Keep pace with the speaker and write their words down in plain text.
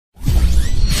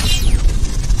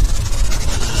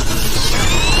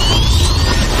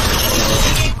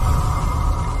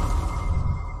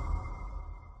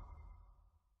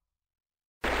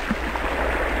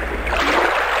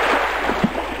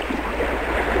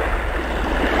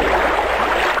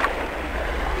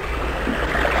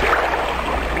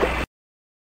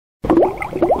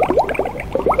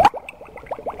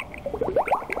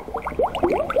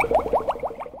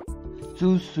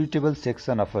Choose suitable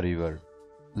section of a river.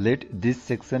 Let this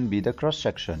section be the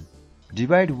cross-section.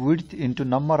 Divide width into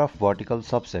number of vertical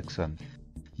subsections.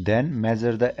 Then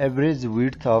measure the average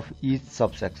width of each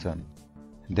subsection.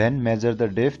 Then measure the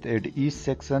depth at each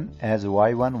section as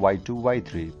y1, y2,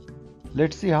 y3.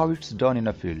 Let's see how it's done in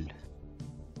a field.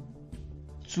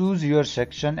 Choose your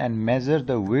section and measure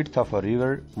the width of a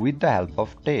river with the help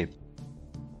of tape.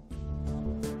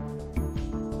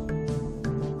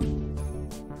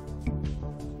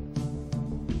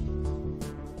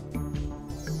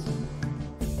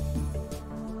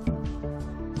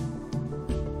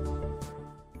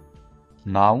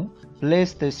 Now,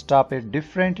 place the stop at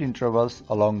different intervals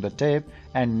along the tape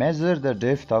and measure the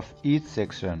depth of each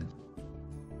section.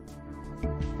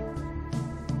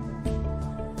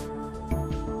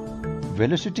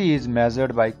 Velocity is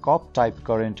measured by cup-type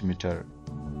current meter.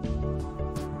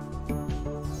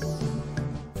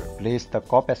 Place the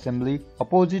cup assembly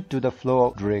opposite to the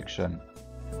flow direction.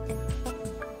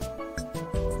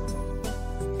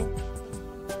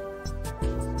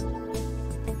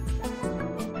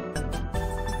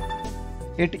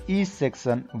 At each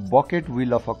section, bucket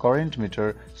wheel of a current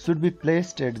meter should be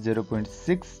placed at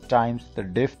 0.6 times the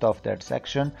depth of that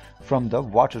section from the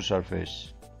water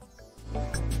surface.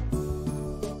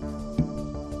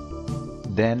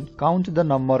 Then count the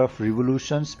number of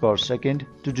revolutions per second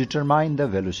to determine the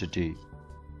velocity.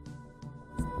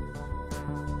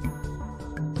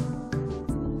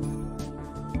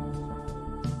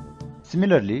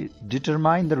 Similarly,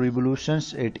 determine the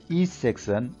revolutions at each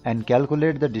section and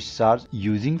calculate the discharge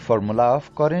using formula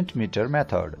of current meter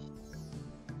method.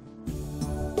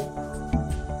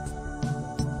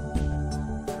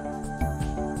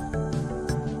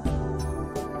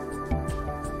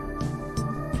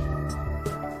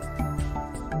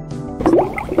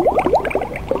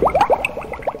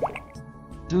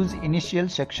 Choose initial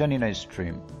section in a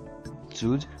stream.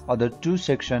 Choose other two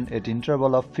sections at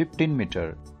interval of 15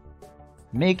 meter.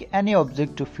 Make any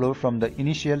object to flow from the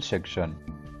initial section.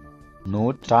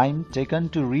 Note time taken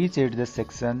to reach at the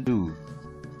section 2.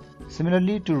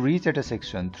 Similarly to reach at a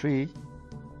section 3.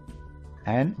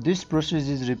 And this process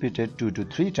is repeated 2 to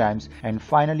 3 times and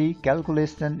finally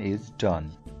calculation is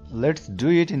done. Let's do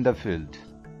it in the field.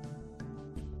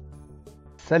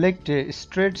 Select a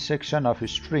straight section of a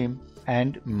stream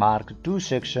and mark two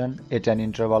sections at an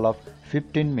interval of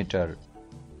 15 meter.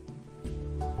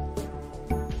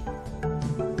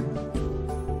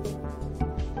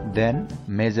 Then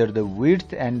measure the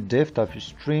width and depth of a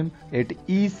stream at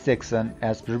each section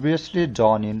as previously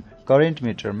done in current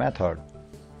meter method.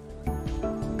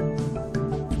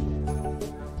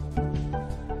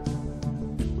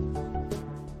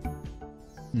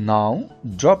 Now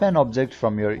drop an object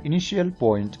from your initial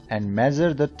point and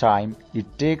measure the time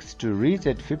it takes to reach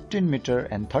at 15 meter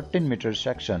and 13 meter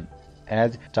section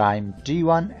as time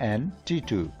t1 and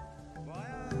t2.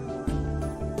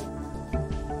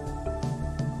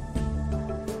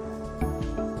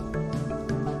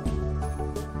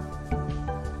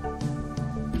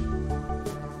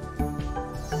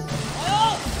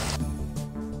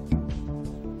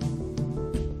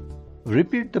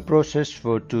 Repeat the process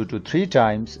for 2 to 3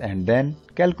 times and then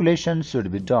calculation should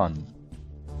be done.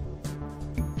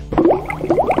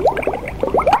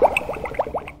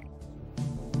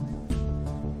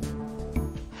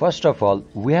 First of all,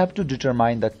 we have to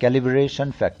determine the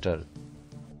calibration factor.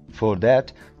 For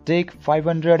that, take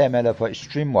 500 ml of a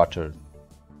stream water.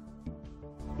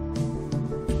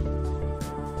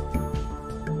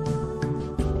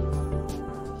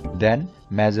 Then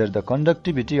measure the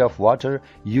conductivity of water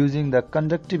using the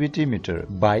conductivity meter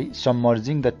by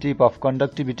submerging the tip of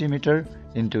conductivity meter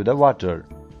into the water.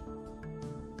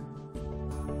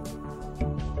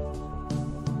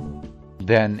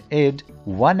 Then add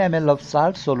 1 ml of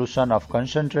salt solution of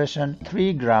concentration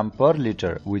 3 gram per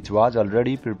liter which was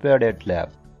already prepared at lab.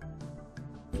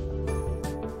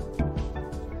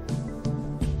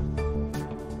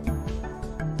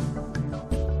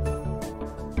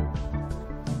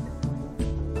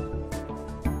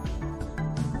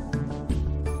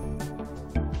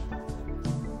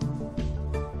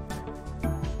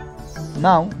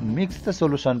 Now mix the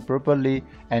solution properly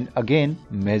and again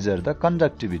measure the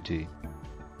conductivity.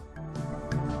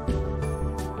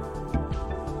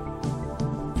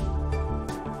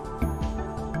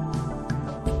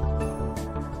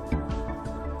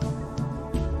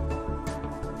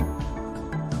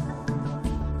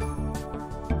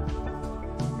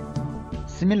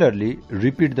 Similarly,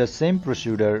 repeat the same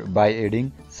procedure by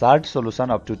adding salt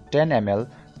solution up to 10 ml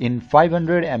in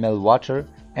 500 ml water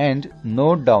and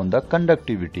note down the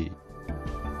conductivity.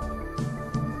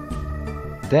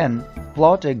 Then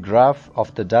Plot a graph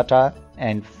of the data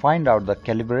and find out the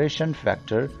calibration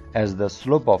factor as the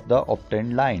slope of the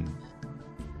obtained line.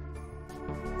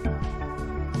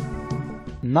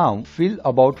 Now fill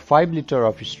about 5 liters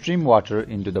of stream water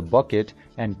into the bucket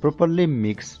and properly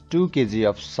mix 2 kg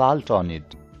of salt on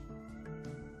it.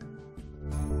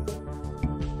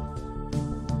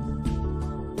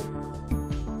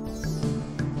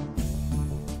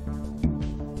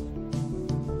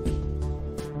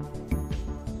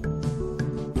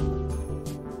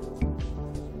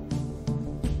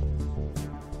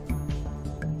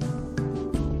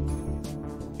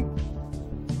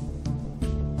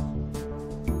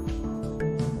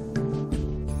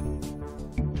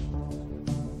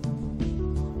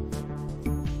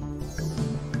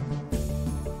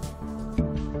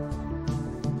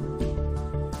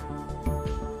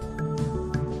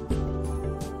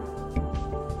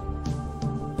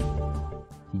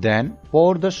 Then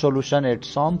pour the solution at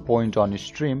some point on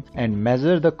stream and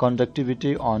measure the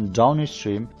conductivity on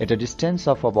downstream at a distance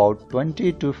of about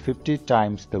 20 to 50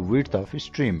 times the width of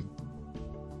stream.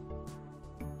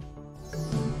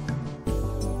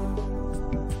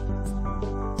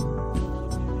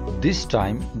 This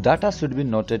time, data should be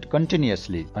noted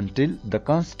continuously until the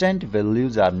constant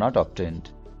values are not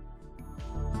obtained.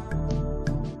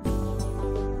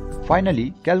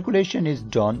 Finally, calculation is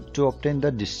done to obtain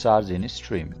the discharge in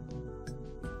stream.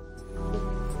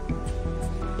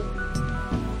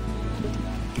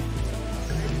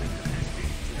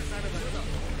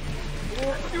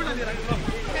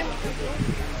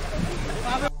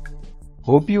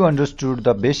 Hope you understood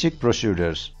the basic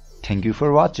procedures. Thank you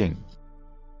for watching.